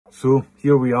So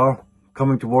here we are,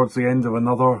 coming towards the end of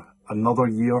another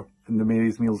year in the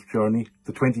Mary's Meals journey,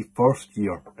 the 21st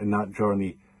year in that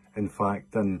journey, in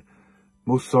fact, and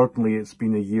most certainly it's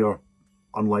been a year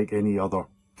unlike any other,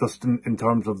 just in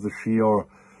terms of the sheer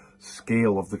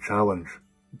scale of the challenge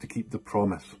to keep the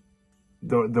promise.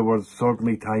 There were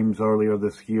certainly times earlier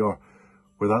this year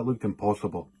where that looked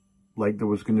impossible, like there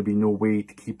was going to be no way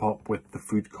to keep up with the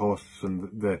food costs and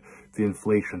the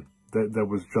inflation that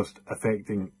was just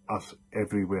affecting us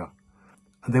everywhere.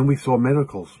 And then we saw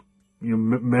miracles,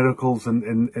 miracles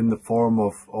in the form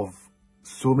of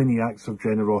so many acts of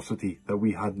generosity that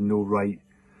we had no right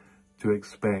to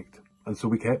expect. And so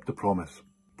we kept the promise.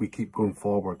 We keep going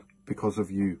forward because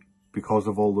of you, because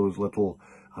of all those little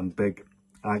and big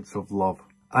acts of love.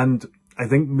 And I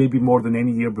think maybe more than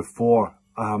any year before,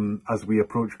 as we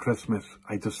approach Christmas,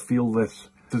 I just feel this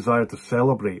desire to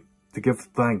celebrate, to give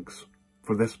thanks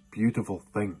for this beautiful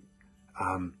thing,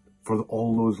 for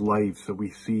all those lives that we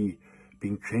see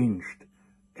being changed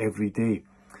every day.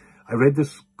 I read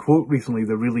this quote recently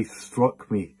that really struck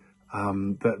me,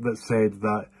 that said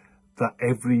that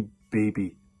every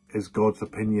baby is God's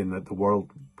opinion that the world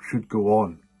should go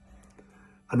on.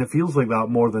 And it feels like that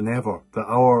more than ever, that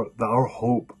our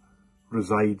hope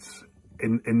resides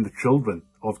in the children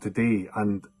of today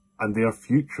and their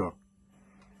future.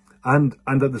 And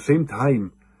at the same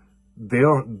time,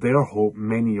 their hope,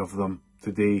 many of them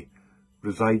today,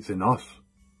 resides in us,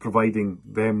 providing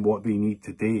them what they need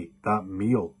today, that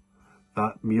meal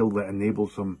that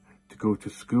enables them to go to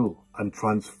school and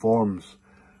transforms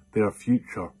their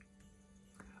future.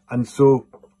 And so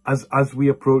as we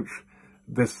approach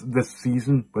this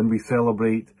season, when we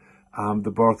celebrate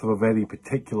the birth of a very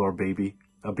particular baby,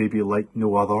 a baby like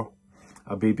no other,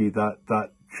 a baby that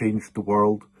changed the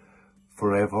world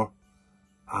forever,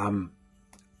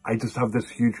 I just have this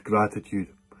huge gratitude,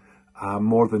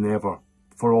 more than ever,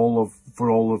 for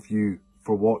all of you,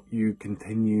 for what you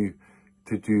continue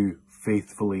to do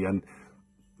faithfully. And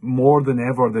more than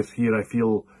ever this year, I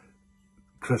feel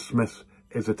Christmas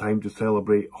is a time to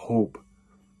celebrate hope.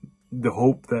 The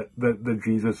hope that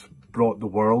Jesus brought the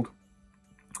world,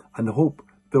 and the hope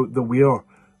that we are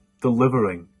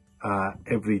delivering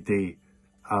every day.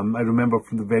 I remember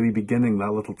from the very beginning,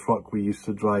 that little truck we used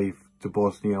to drive to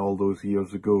Bosnia all those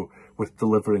years ago with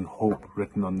delivering hope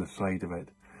written on the side of it.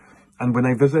 And when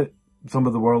I visit some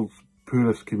of the world's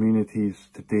poorest communities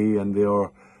today and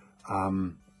their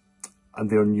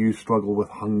new struggle with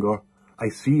hunger, I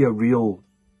see a real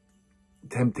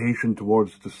temptation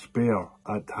towards despair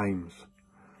at times.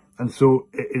 And so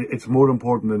it's more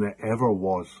important than it ever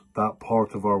was, that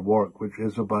part of our work, which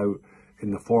is about,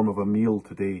 in the form of a meal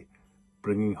today,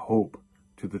 bringing hope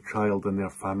to the child and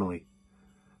their family.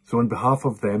 So on behalf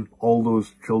of them, all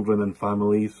those children and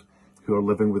families who are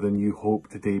living with a new hope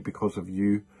today because of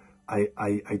you,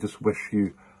 I just wish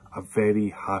you a very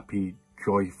happy,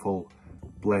 joyful,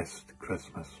 blessed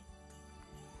Christmas.